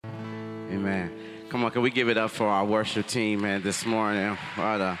Amen. Come on, can we give it up for our worship team, man, this morning?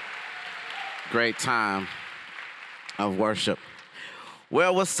 What a great time of worship.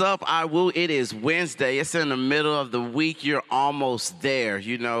 Well, what's up, It is Wednesday. It's in the middle of the week. You're almost there.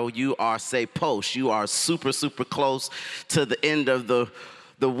 You know, you are, say, post. You are super, super close to the end of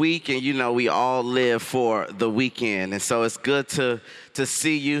the week, and you know we all live for the weekend. And so it's good to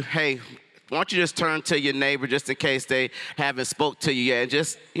see you. Hey, why don't you just turn to your neighbor just in case they haven't spoke to you yet, and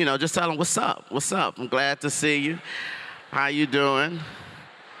just tell them what's up. What's up? I'm glad to see you. How you doing?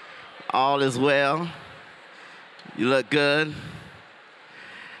 All is well. You look good.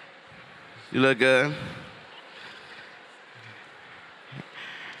 You look good.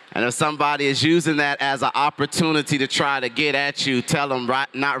 And if somebody is using that as an opportunity to try to get at you, tell them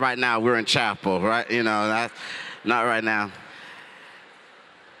not right now. We're in chapel, right? You know, that's not right now.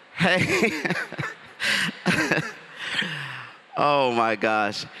 Hey. Oh my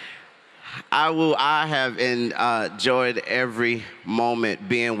gosh. I have enjoyed every moment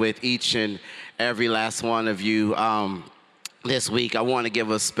being with each and every last one of you this week. I want to give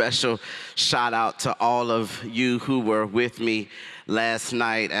a special shout out to all of you who were with me last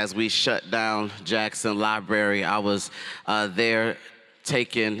night as we shut down Jackson Library. I was there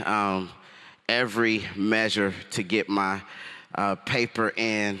taking every measure to get my paper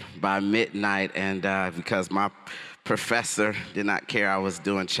in by midnight, and because my professor did not care I was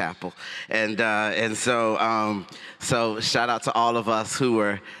doing chapel, and so shout out to all of us who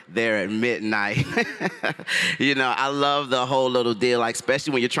were there at midnight. You know, I love the whole little deal, like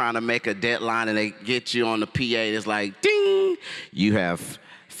especially when you're trying to make a deadline and they get you on the PA. It's like, ding, you have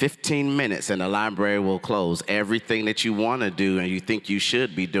 15 minutes and the library will close. Everything that you want to do and you think you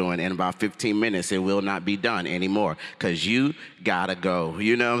should be doing in about 15 minutes, it will not be done anymore because you gotta go.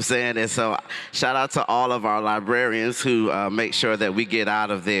 You know what I'm saying? And so shout out to all of our librarians who make sure that we get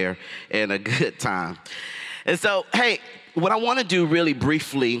out of there in a good time. And so, hey, what I want to do really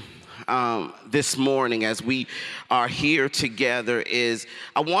briefly this morning as we are here together is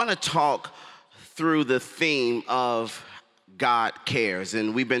I want to talk through the theme of God cares.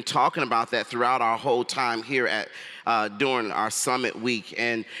 And we've been talking about that throughout our whole time here at during our summit week.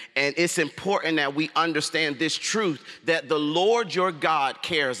 And it's important that we understand this truth that the Lord your God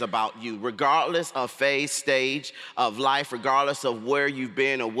cares about you, regardless of phase, stage of life, regardless of where you've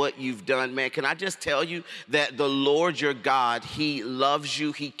been or what you've done. Man, can I just tell you that the Lord your God, he loves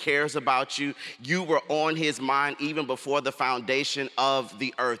you, he cares about you. You were on his mind even before the foundation of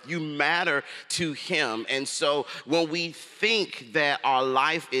the earth. You matter to him. And so when we think that our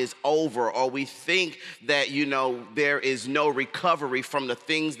life is over, or we think that, you know, there is no recovery from the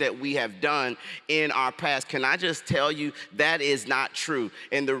things that we have done in our past, can I just tell you that is not true?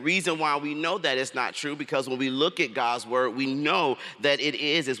 And the reason why we know that it's not true, because when we look at God's word, we know that it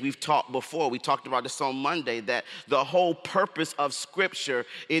is, as we've talked before, we talked about this on Monday, that the whole purpose of Scripture,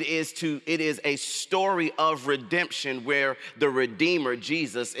 it is a story of redemption where the Redeemer,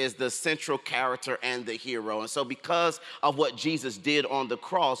 Jesus, is the central character and the hero. And so because of what Jesus did on the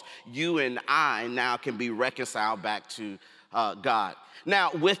cross, you and I now can be reconciled back to God.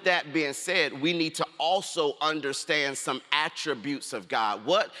 Now, with that being said, we need to also understand some attributes of God.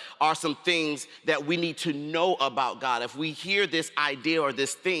 What are some things that we need to know about God? If we hear this idea or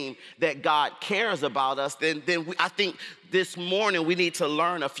this theme that God cares about us, then I think this morning we need to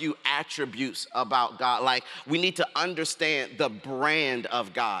learn a few attributes about God. Like, we need to understand the brand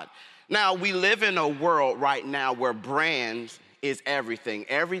of God. Now, we live in a world right now where brands is everything.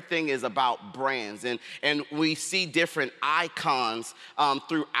 Everything is about brands. And we see different icons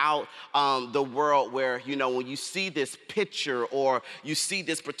throughout the world where, you know, when you see this picture or you see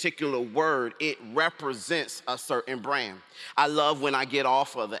this particular word, it represents a certain brand. I love when I get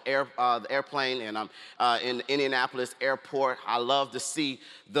off of the airplane and I'm in Indianapolis airport. I love to see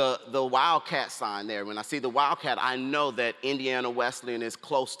the Wildcat sign there. When I see the Wildcat, I know that Indiana Wesleyan is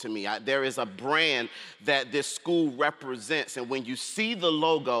close to me. There is a brand that this school represents, and when you see the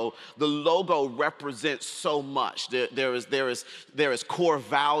logo represents so much. There is core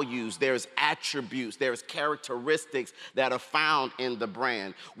values, there's attributes, there's characteristics that are found in the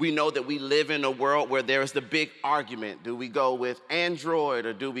brand. We know that we live in a world where there is the big argument. Do we go with Android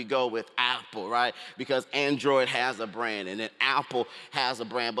or do we go with Apple, right? Because Android has a brand and then Apple has a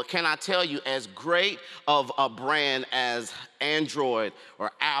brand. But can I tell you, as great of a brand as Android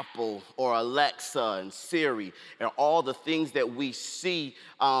or Apple or Alexa and Siri and all the things that we see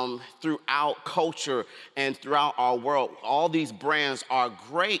throughout culture and throughout our world, all these brands are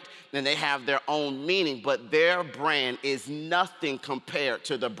great and they have their own meaning, but their brand is nothing compared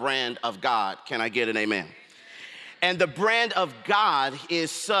to the brand of God. Can I get an amen? And the brand of God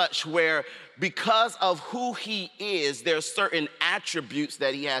is such where because of who he is, there's certain attributes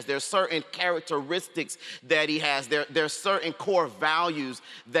that he has. There's certain characteristics that he has. There's certain core values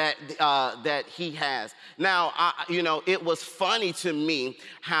that he has. Now, it was funny to me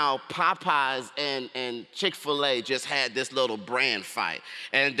how Popeyes and Chick-fil-A just had this little brand fight.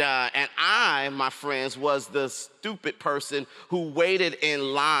 And I, my friends, was the stupid person who waited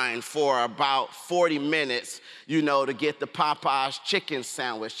in line for about 40 minutes, to get the Popeyes chicken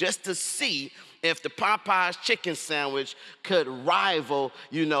sandwich, just to see if the Popeyes chicken sandwich could rival,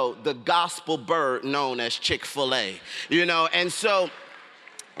 the gospel bird known as Chick-fil-A, and so.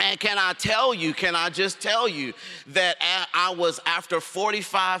 And can I just tell you that I was, after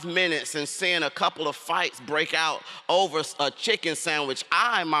 45 minutes and seeing a couple of fights break out over a chicken sandwich,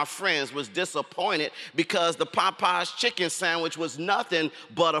 my friends, was disappointed because the Popeyes chicken sandwich was nothing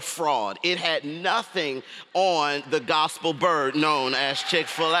but a fraud. It had nothing on the gospel bird known as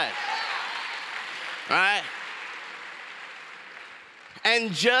Chick-fil-A. All right?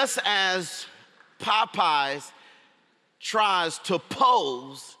 And just as Popeyes tries to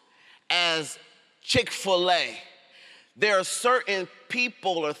pose as Chick-fil-A, there are certain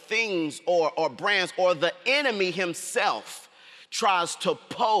people or things or brands, or the enemy himself tries to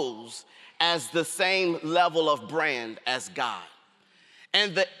pose as the same level of brand as God.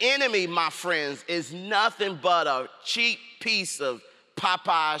 And the enemy, my friends, is nothing but a cheap piece of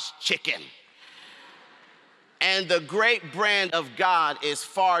Popeye's chicken. And the great brand of God is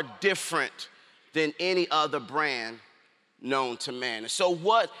far different than any other brand known to man. So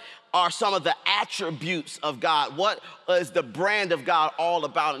what are some of the attributes of God? What is the brand of God all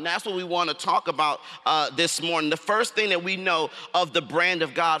about? And that's what we want to talk about this morning. The first thing that we know of the brand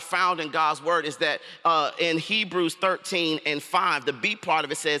of God found in God's word is that in Hebrews 13:5, the B part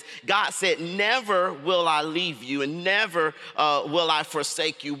of it says, God said, never will I leave you and never will I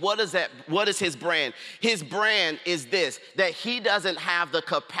forsake you. What is that? What is his brand? His brand is this, that he doesn't have the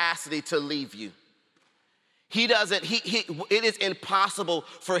capacity to leave you. It is impossible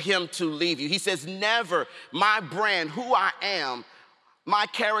for him to leave you. He says, never, my brand, who I am, my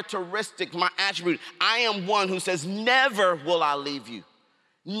characteristic, my attribute, I am one who says, never will I leave you.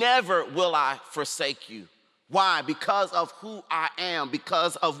 Never will I forsake you. Why? Because of who I am,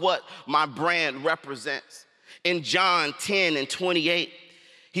 because of what my brand represents. In John 10:28,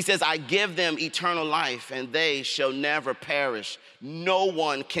 he says, I give them eternal life and they shall never perish. No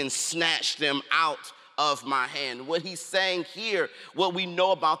one can snatch them out of my hand. What he's saying here, what we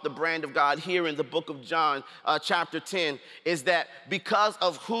know about the brand of God here in the book of John, chapter 10, is that because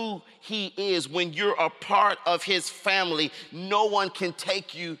of who he is, when you're a part of his family, no one can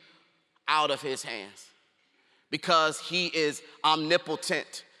take you out of his hands because he is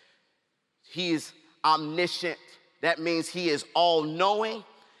omnipotent. He is omniscient. That means he is all-knowing,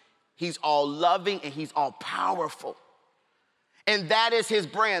 he's all-loving, and he's all-powerful. And that is his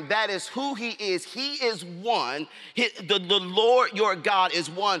brand. That is who he is. He is one. The Lord your God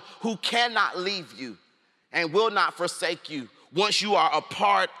is one who cannot leave you and will not forsake you once you are a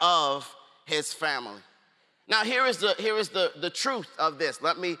part of his family. Now, here is the truth of this.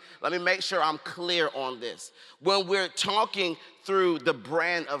 Let me make sure I'm clear on this. When we're talking through the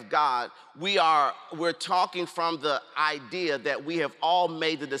brand of God, we're talking from the idea that we have all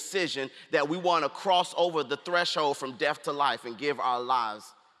made the decision that we want to cross over the threshold from death to life and give our lives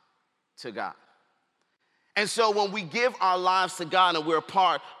to God. And so when we give our lives to God and we're a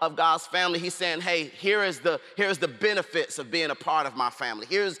part of God's family, he's saying, hey, here is the benefits of being a part of my family.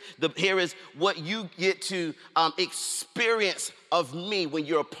 Here is what you get to experience of me when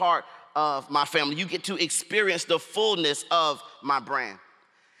you're a part of my family. You get to experience the fullness of my brand.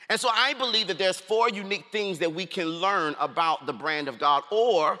 And so I believe that there's 4 unique things that we can learn about the brand of God,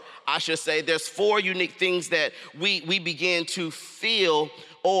 or I should say there's 4 unique things that we begin to feel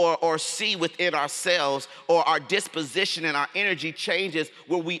or see within ourselves, or our disposition and our energy changes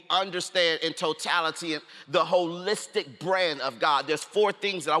when we understand in totality the holistic brand of God. There's 4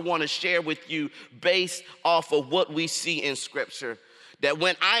 things that I want to share with you based off of what we see in Scripture. That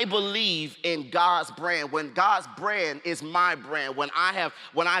when I believe in God's brand, when God's brand is my brand, when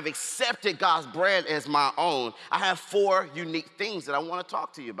I've accepted God's brand as my own, I have 4 unique things that I want to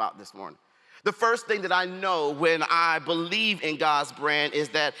talk to you about this morning. The first thing that I know when I believe in God's brand is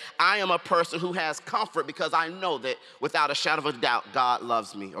that I am a person who has comfort because I know that without a shadow of a doubt, God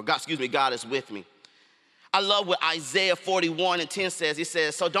loves me, or God is with me. I love what Isaiah 41:10 says. He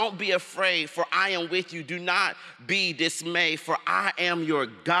says, so don't be afraid, for I am with you. Do not be dismayed, for I am your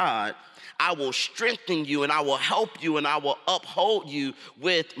God. I will strengthen you, and I will help you, and I will uphold you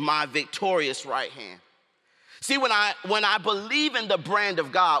with my victorious right hand. See, when I believe in the brand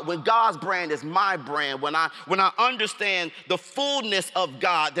of God, when God's brand is my brand, when I understand the fullness of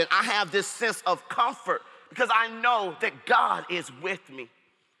God, then I have this sense of comfort because I know that God is with me.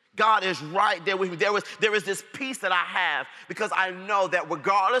 God is right there with me. There is this peace that I have because I know that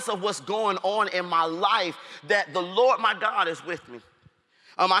regardless of what's going on in my life, that the Lord my God is with me.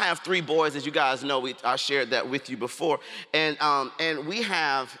 I have 3 boys, as you guys know. I shared that with you before, and we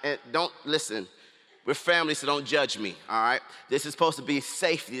have. And don't listen. We're family, so don't judge me. All right. This is supposed to be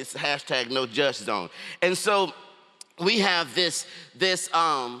safety. This is hashtag no judge zone, and so. We have this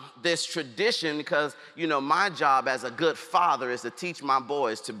tradition because, my job as a good father is to teach my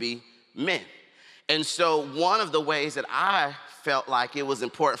boys to be men. And so one of the ways that I felt like it was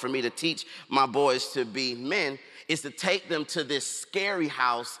important for me to teach my boys to be men is to take them to this scary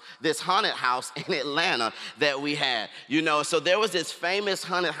house, this haunted house in Atlanta that we had. So there was this famous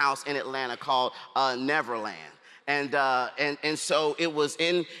haunted house in Atlanta called Neverland. And so it was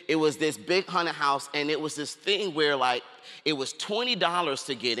this big haunted house, and it was this thing where it was $20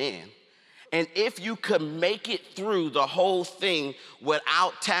 to get in. And if you could make it through the whole thing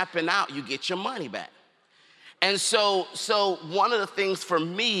without tapping out, you get your money back. And so one of the things for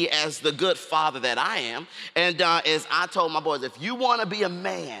me as the good father that I am, is I told my boys, if you want to be a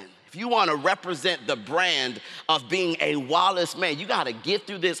man, if you want to represent the brand of being a Wallace man, you got to get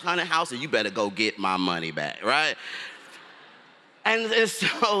through this haunted house and you better go get my money back, right? And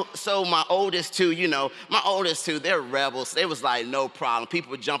so my oldest two, they're rebels. They was like, no problem.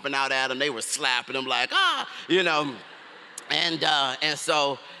 People were jumping out at them. They were slapping them like, And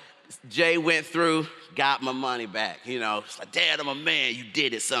so Jay went through, got my money back. It's like, Dad, I'm a man. You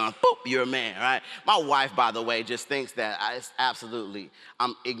did it, son. Boop, you're a man, right? My wife, by the way, just thinks that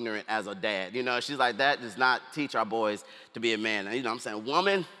I'm ignorant as a dad. She's like, that does not teach our boys to be a man. And, I'm saying,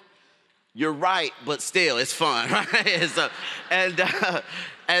 woman, you're right, but still, it's fun, right? So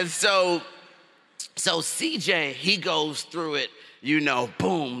CJ, he goes through it,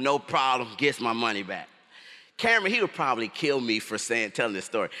 boom, no problem, gets my money back. Cameron, he would probably kill me for telling this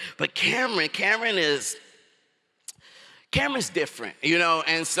story. But Cameron's different,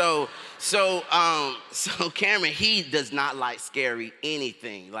 and so Cameron, he does not like scary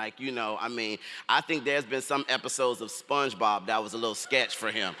anything. I think there's been some episodes of SpongeBob that was a little sketch for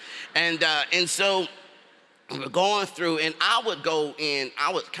him. And so we're going through, and I would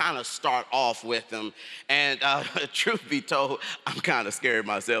kind of start off with them. And truth be told, I'm kind of scared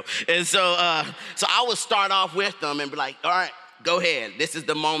myself. And so I would start off with them and be like, all right, go ahead. This is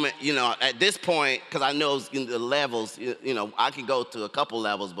the moment, at this point, because I know in the levels, I can go to a couple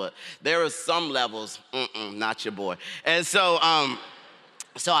levels, but there are some levels, not your boy. And so I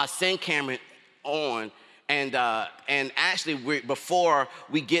send Cameron on, and actually, before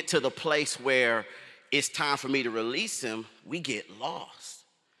we get to the place where it's time for me to release him, we get lost.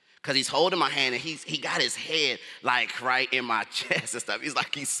 Because he's holding my hand, and he got his head right in my chest and stuff.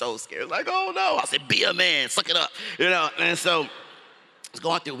 He's so scared. Oh no. I said, be a man, suck it up. And so it's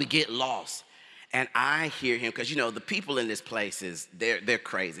going through, we get lost. And I hear him, because the people in this place they're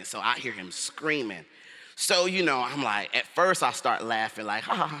crazy. So I hear him screaming. So, I'm like, at first I start laughing ha,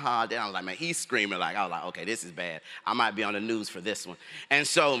 ha, ha. Then I'm like, man, he's screaming I was like, okay, this is bad. I might be on the news for this one. And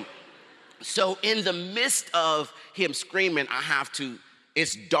so in the midst of him screaming,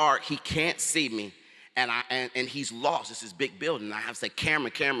 it's dark, he can't see me, and he's lost. It's this big building. I have to say,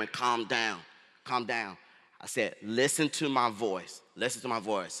 Cameron, calm down. I said, listen to my voice.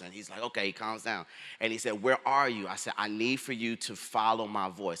 And he's like, okay, he calms down. And he said, where are you? I said, I need for you to follow my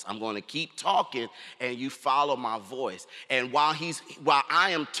voice. I'm going to keep talking, and you follow my voice. And while I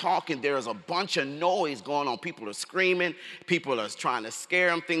am talking, there is a bunch of noise going on. People are screaming. People are trying to scare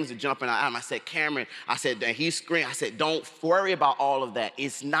him. Things are jumping out. I said, Cameron, and he's screaming. I said, don't worry about all of that.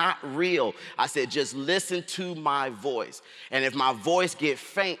 It's not real. I said, just listen to my voice. And if my voice gets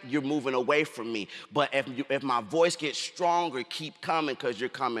faint, you're moving away from me. But if my voice gets stronger, keep coming, because you're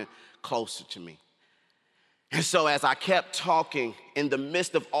coming closer to me. And so as I kept talking, in the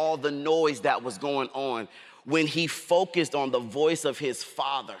midst of all the noise that was going on, when he focused on the voice of his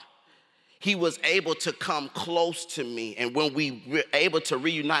father, he was able to come close to me. And when we were able to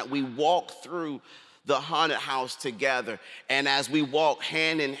reunite, we walked through the haunted house together. And as we walked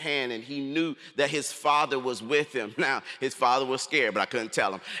hand in hand, and he knew that his father was with him. Now, his father was scared, but I couldn't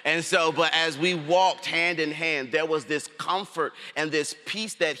tell him. And so, but as we walked hand in hand, there was this comfort and this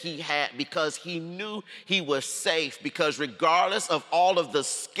peace that he had, because he knew he was safe, because regardless of all of the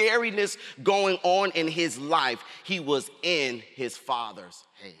scariness going on in his life, he was in his father's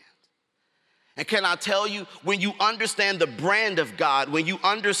hand. And can I tell you, when you understand the brand of God, when you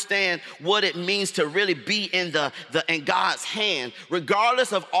understand what it means to really be in in God's hand,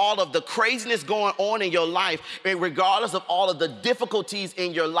 regardless of all of the craziness going on in your life, and regardless of all of the difficulties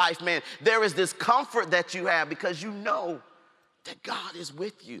in your life, man, there is this comfort that you have because you know that God is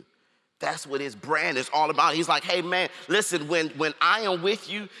with you. That's what his brand is all about. He's like, hey, man, listen, when I am with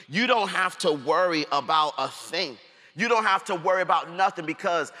you, you don't have to worry about a thing. You don't have to worry about nothing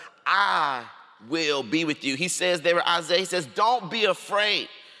because I will be with you. He says there in Isaiah, he says, don't be afraid.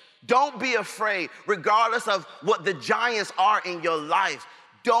 Don't be afraid, regardless of what the giants are in your life.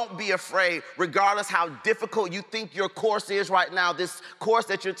 Don't be afraid, regardless how difficult you think your course is right now, this course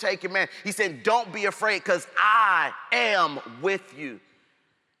that you're taking, man. He said, don't be afraid because I am with you.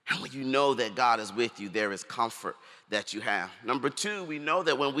 And when you know that God is with you, there is comfort that you have. Number two, we know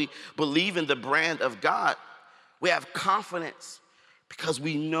that when we believe in the brand of God, we have confidence because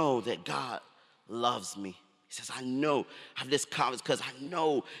we know that God loves me. He says, I know, I have this confidence because I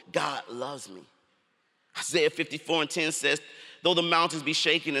know God loves me. Isaiah 54:10 says, though the mountains be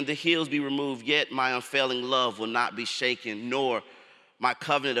shaken and the hills be removed, yet my unfailing love will not be shaken, nor my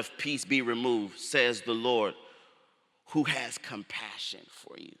covenant of peace be removed, says the Lord, who has compassion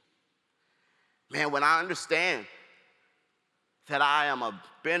for you. Man, when I understand that I am a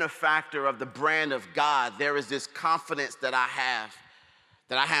benefactor of the brand of God, there is this confidence that I have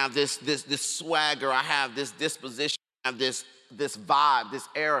this swagger, I have this disposition, I have this vibe, this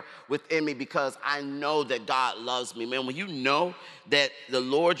air within me because I know that God loves me. Man, when you know that the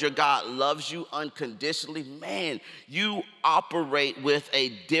Lord your God loves you unconditionally, man, you operate with a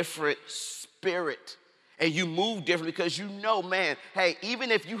different spirit. And you move differently because you know, man, hey,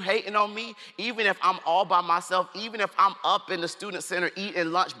 even if you hating on me, even if I'm all by myself, even if I'm up in the student center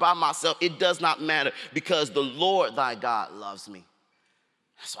eating lunch by myself, it does not matter because the Lord thy God loves me.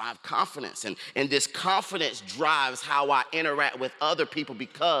 So I have confidence, and this confidence drives how I interact with other people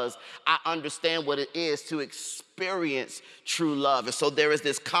because I understand what it is to experience true love. And so there is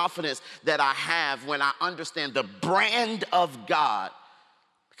this confidence that I have when I understand the brand of God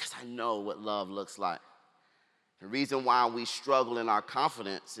because I know what love looks like. The reason why we struggle in our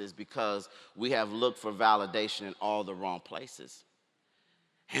confidence is because we have looked for validation in all the wrong places.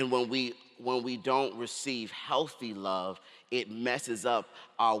 And when we don't receive healthy love, it messes up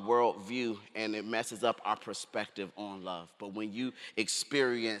our worldview and it messes up our perspective on love. But when you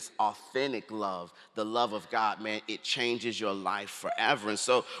experience authentic love, the love of God, man, it changes your life forever. And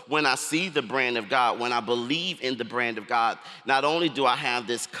so when I see the brand of God, when I believe in the brand of God, not only do I have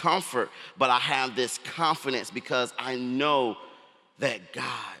this comfort, but I have this confidence because I know that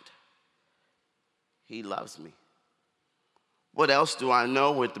God, he loves me. What else do I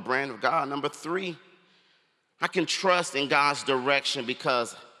know with the brand of God? Number three, I can trust in God's direction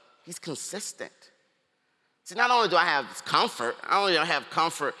because he's consistent. See, not only do I have comfort, I only have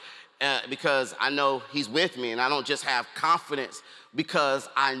comfort because I know he's with me, and I don't just have confidence because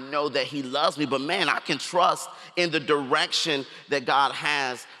I know that he loves me, but man, I can trust in the direction that God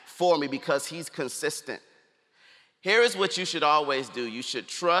has for me because he's consistent. Here is what you should always do. You should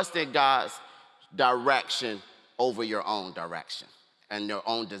trust in God's direction over your own direction and your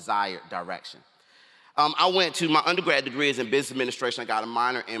own desired direction. I went to my undergrad degree is in business administration. I got a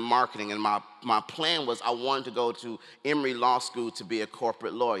minor in marketing, and my plan was I wanted to go to Emory Law School to be a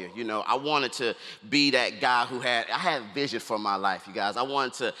corporate lawyer. You know, I wanted to be that guy I had vision for my life, you guys. I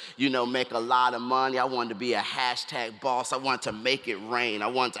wanted to, make a lot of money. I wanted to be a hashtag boss. I wanted to make it rain. I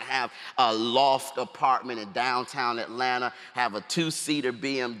wanted to have a loft apartment in downtown Atlanta, have a 2-seater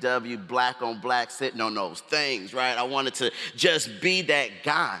BMW, black on black, sitting on those things, right? I wanted to just be that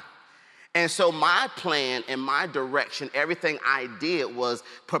guy. And so my plan and my direction, everything I did was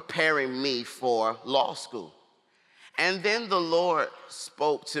preparing me for law school. And then the Lord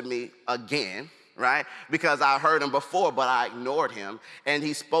spoke to me again, right? Because I heard him before, but I ignored him. And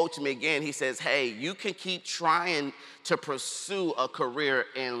he spoke to me again. He says, hey, you can keep trying to pursue a career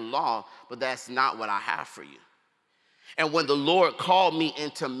in law, but that's not what I have for you. And when the Lord called me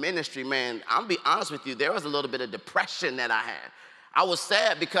into ministry, man, I'll be honest with you, there was a little bit of depression that I had. I was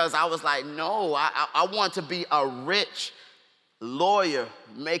sad because I was like, no, I want to be a rich lawyer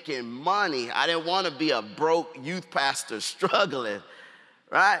making money. I didn't want to be a broke youth pastor struggling,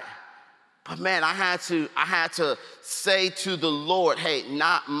 right? But man, I had to say to the Lord, hey,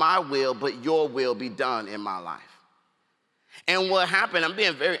 not my will, but your will be done in my life. And what happened, I'm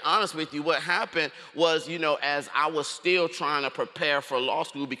being very honest with you, what happened was, as I was still trying to prepare for law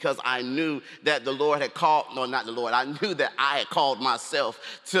school because I knew that the Lord had called, no, not the Lord, I knew that I had called myself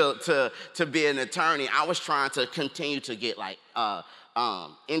to be an attorney. I was trying to continue to get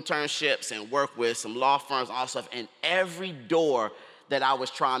internships and work with some law firms, all stuff, and every door that I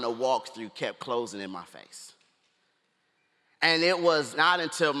was trying to walk through kept closing in my face. And it was not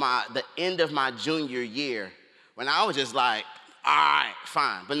until the end of my junior year when I was just like, all right,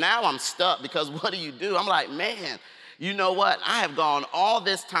 fine. But now I'm stuck because what do? I'm like, man, you know what? I have gone all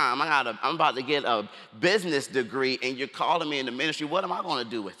this time. I'm about to get a business degree, and you're calling me in the ministry. What am I going to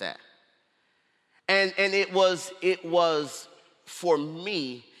do with that? And it was for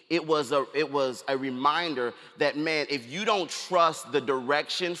me. It was a reminder that, man, if you don't trust the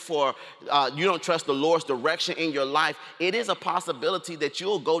direction you don't trust the Lord's direction in your life, it is a possibility that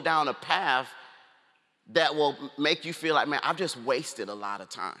you'll go down a path that will make you feel like, man, I've just wasted a lot of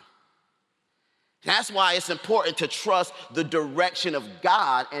time. That's why it's important to trust the direction of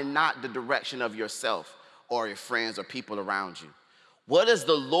God and not the direction of yourself or your friends or people around you. What has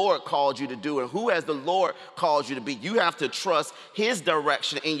the Lord called you to do, and who has the Lord called you to be? You have to trust his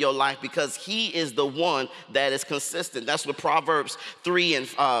direction in your life because he is the one that is consistent. That's what Proverbs 3 and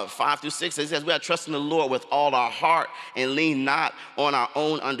 5 through 6 says. It says we are trusting the Lord with all our heart and lean not on our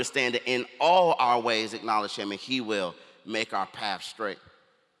own understanding. In all our ways acknowledge him, and he will make our path straight.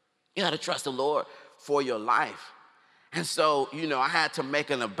 You got to trust the Lord for your life. And so, I had to make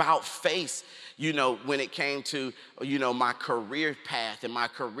an about face, when it came to, my career path and my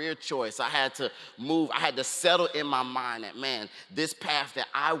career choice. I had to settle in my mind that, man, this path that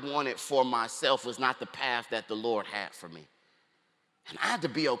I wanted for myself was not the path that the Lord had for me. And I had to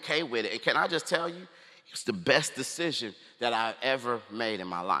be okay with it. And can I just tell you, it's the best decision that I've ever made in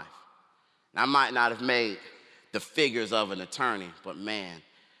my life. And I might not have made the figures of an attorney, but man,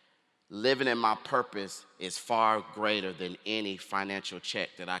 living in my purpose is far greater than any financial check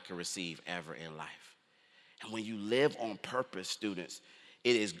that I could receive ever in life. And when you live on purpose, students,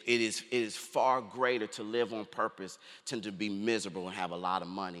 it is far greater to live on purpose than to be miserable and have a lot of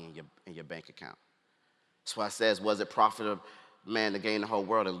money in your bank account. That's why it says, was it profitable, man, to gain the whole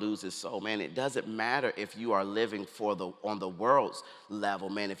world and lose his soul? Man, it doesn't matter if you are living on the world's level,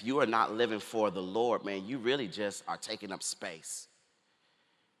 man. If you are not living for the Lord, man, you really just are taking up space.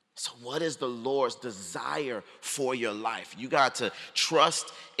 So what is the Lord's desire for your life? You got to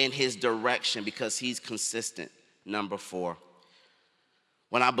trust in his direction because he's consistent. Number 4,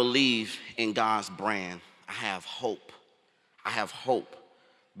 when I believe in God's brand, I have hope. I have hope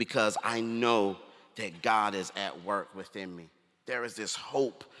because I know that God is at work within me. There is this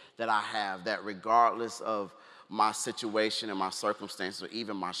hope that I have that regardless of my situation and my circumstances or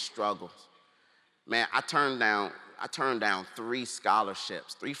even my struggles, man, I turned down 3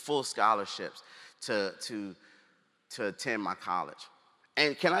 full scholarships to attend my college.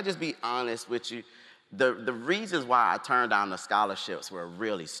 And can I just be honest with you? The reasons why I turned down the scholarships were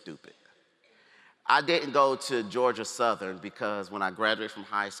really stupid. I didn't go to Georgia Southern because when I graduated from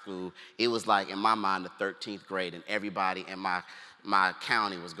high school, it was like, in my mind, the 13th grade, and everybody in my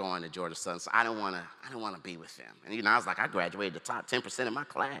county was going to Georgia Southern, so I didn't want to be with them. And I was like, I graduated the top 10% of my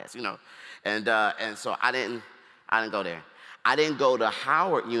class, and so I didn't go there. I didn't go to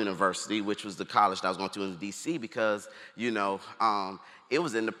Howard University, which was the college that I was going to in D.C. because it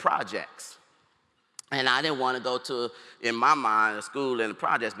was in the projects. And I didn't want to go to, in my mind, a school in the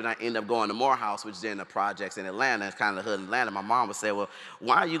projects, but I ended up going to Morehouse, which is in the projects in Atlanta. It's kind of the hood in Atlanta. My mom would say, well,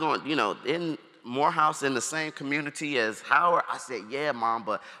 why are you going, in Morehouse in the same community as Howard? I said, yeah, Mom,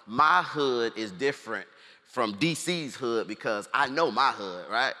 but my hood is different from DC's hood because I know my hood,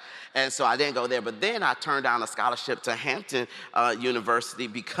 right? And so I didn't go there. But then I turned down a scholarship to Hampton University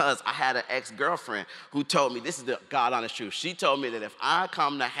because I had an ex-girlfriend who told me, this is the God honest truth. She told me that if I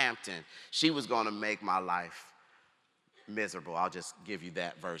come to Hampton, she was going to make my life miserable. I'll just give you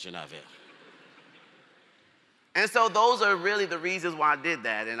that version of it. And so those are really the reasons why I did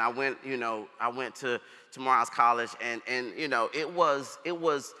that. And I went to Morehouse College, and it was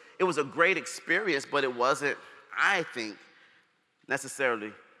a great experience, but it wasn't, I think,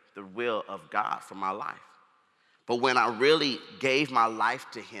 necessarily the will of God for my life. But when I really gave my life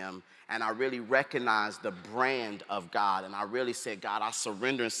to him and I really recognized the brand of God and I really said, God, I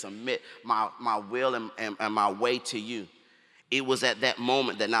surrender and submit my will and my way to you, it was at that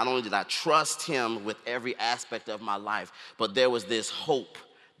moment that not only did I trust him with every aspect of my life, but there was this hope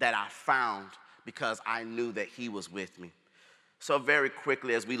that I found because I knew that he was with me. So very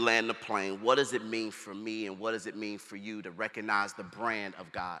quickly as we land the plane, what does it mean for me and what does it mean for you to recognize the brand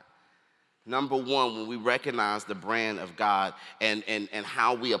of God? Number one, when we recognize the brand of God and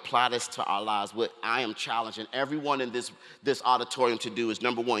how we apply this to our lives, what I am challenging everyone in this auditorium to do is,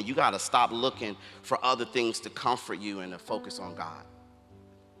 number one, you got to stop looking for other things to comfort you and to focus on God.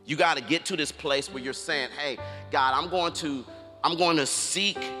 You got to get to this place where you're saying, hey, God, I'm going to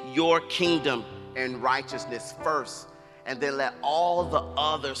seek your kingdom and righteousness first, and then let all the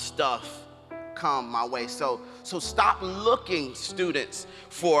other stuff come my way. So stop looking, students,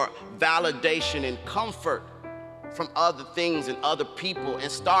 for validation and comfort from other things and other people, and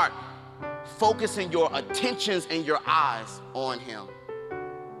start focusing your attentions and your eyes on him.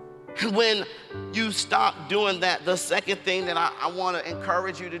 And when you stop doing that, the second thing that I want to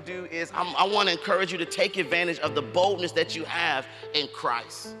encourage you to do is I want to encourage you to take advantage of the boldness that you have in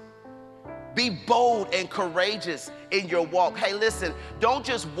Christ. Be bold and courageous in your walk. Hey, listen, don't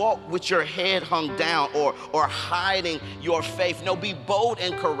just walk with your head hung down or hiding your faith. No, be bold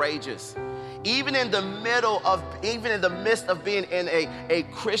and courageous. Even in the midst of being in a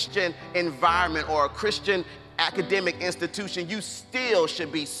Christian environment or a Christian academic institution, you still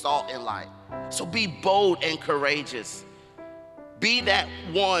should be salt and light. So be bold and courageous. Be that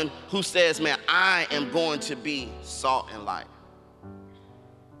one who says, man, I am going to be salt and light.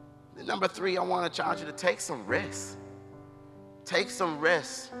 Number three, I want to challenge you to take some risks. Take some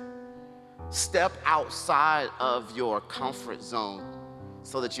risks. Step outside of your comfort zone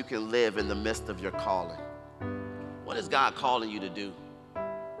so that you can live in the midst of your calling. What is God calling you to do?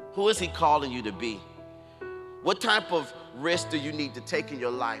 Who is he calling you to be? What type of risk do you need to take in your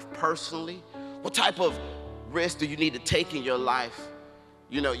life personally? What type of risk do you need to take in your life?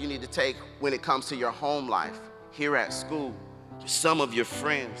 You need to take when it comes to your home life, here at school, some of your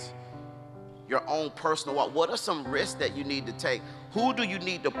friends, your own personal walk. What are some risks that you need to take? Who do you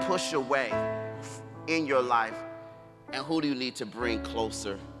need to push away in your life? And who do you need to bring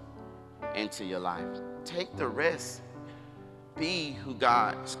closer into your life? Take the risk. Be who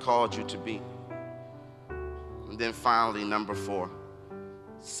God has called you to be. And then finally, number four,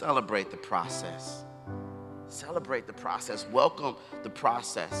 celebrate the process. Celebrate the process. Welcome the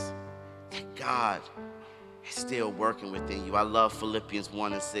process that God is still working within you. I love Philippians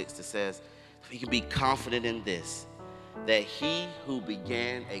 1:6 that says, we can be confident in this, that he who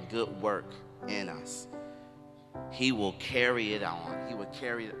began a good work in us, he will carry it on. He will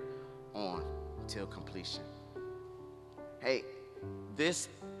carry it on until completion. Hey, this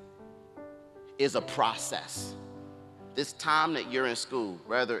is a process. This time that you're in school,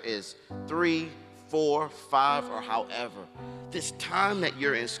 whether it's 3, 4, 5, or however, this time that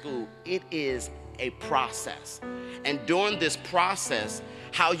you're in school, it is a process. And during this process,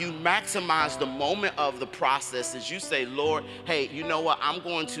 how you maximize the moment of the process is you say, Lord, hey, you know what? I'm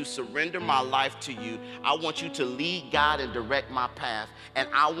going to surrender my life to you. I want you to lead, guide, and direct my path. And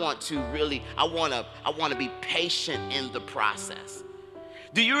I want to be patient in the process.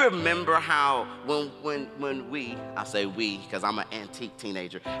 Do you remember how I say we because I'm an antique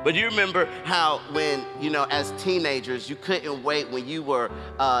teenager, but do you remember how when, as teenagers, you couldn't wait when you were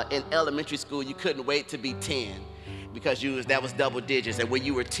in elementary school, you couldn't wait to be 10? Because that was double digits. And when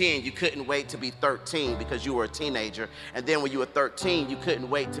you were 10, you couldn't wait to be 13 because you were a teenager. And then when you were 13, you couldn't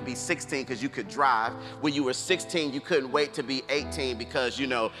wait to be 16 because you could drive. When you were 16, you couldn't wait to be 18 because, you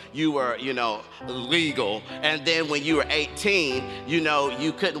were, legal. And then when you were 18,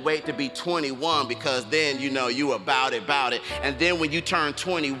 you couldn't wait to be 21 because then, you were about it. And then when you turn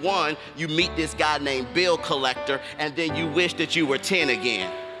 21, you meet this guy named bill collector, and then you wish that you were 10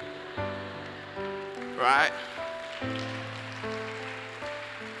 again. Right?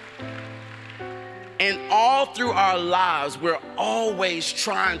 And all through our lives, we're always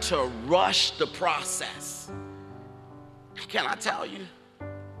trying to rush the process. Can I tell you?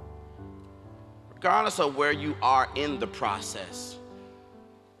 Regardless of where you are in the process,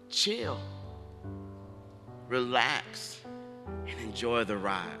 chill, relax, and enjoy the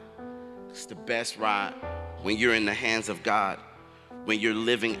ride. It's the best ride when you're in the hands of God. When you're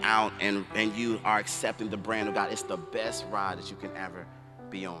living out and you are accepting the brand of God, it's the best ride that you can ever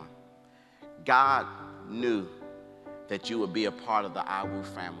be on. God knew that you would be a part of the IWU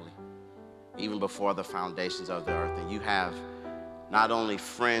family even before the foundations of the earth. And you have not only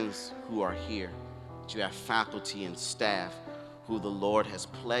friends who are here, but you have faculty and staff who the Lord has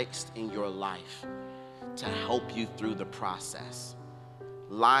placed in your life to help you through the process.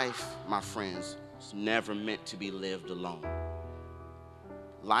 Life, my friends, was never meant to be lived alone.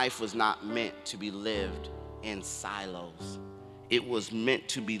 Life was not meant to be lived in silos. It was meant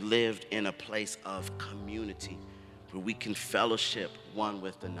to be lived in a place of community where we can fellowship one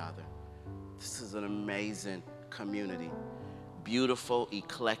with another. This is an amazing community. beautiful,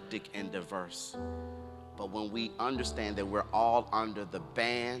 eclectic, and diverse. But when we understand that we're all under the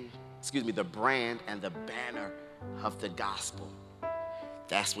brand and the banner of the gospel,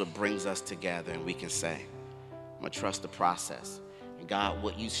 that's what brings us together, and we can say, I'm gonna trust the process. And God,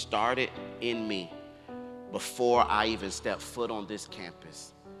 what you started in me before I even stepped foot on this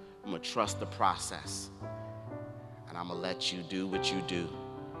campus, I'm gonna trust the process. And I'm gonna let you do what you do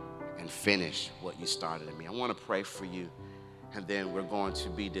and finish what you started in me. I wanna pray for you, and then we're going to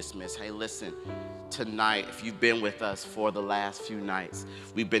be dismissed. Hey, listen, tonight, if you've been with us for the last few nights,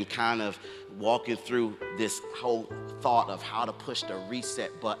 we've been kind of walking through this whole thought of how to push the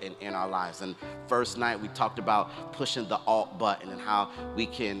reset button in our lives. And first night, we talked about pushing the alt button and how we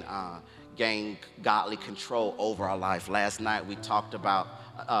can gain godly control over our life. Last night, we talked about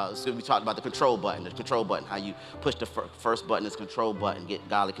the control button, how you push the first button is control button, get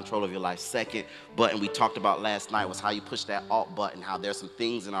godly control of your life. Second button we talked about last night was how you push that alt button, how there's some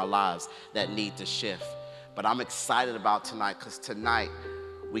things in our lives that need to shift. But I'm excited about tonight because tonight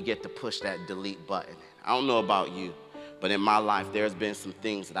we get to push that delete button. I don't know about you, but in my life there's been some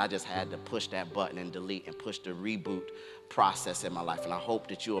things that I just had to push that button and delete and push the reboot process in my life. And I hope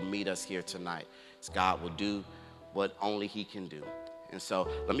that you will meet us here tonight, as God will do what only he can do. And so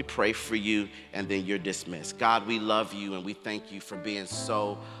let me pray for you, and then you're dismissed. God, we love you, and we thank you for being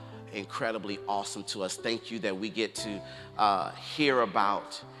so incredibly awesome to us. Thank you that we get to hear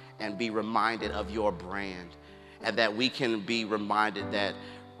about and be reminded of your brand, and that we can be reminded that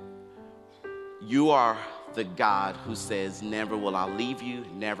you are the God who says, never will I leave you,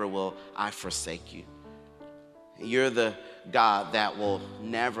 never will I forsake you. You're the God that will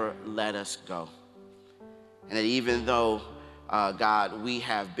never let us go. And that even though God, we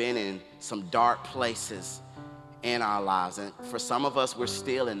have been in some dark places in our lives. And for some of us, we're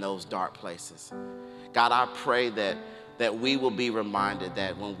still in those dark places. God, I pray that we will be reminded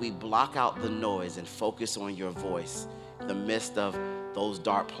that when we block out the noise and focus on your voice in the midst of those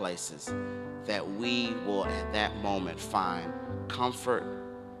dark places, that we will at that moment find comfort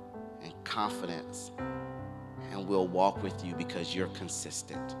and confidence, and we'll walk with you because you're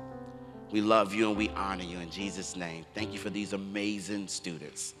consistent. We love you and we honor you in Jesus' name. Thank you for these amazing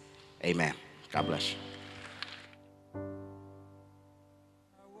students. Amen. God bless you. I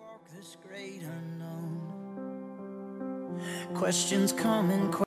walk this great unknown. Questions come and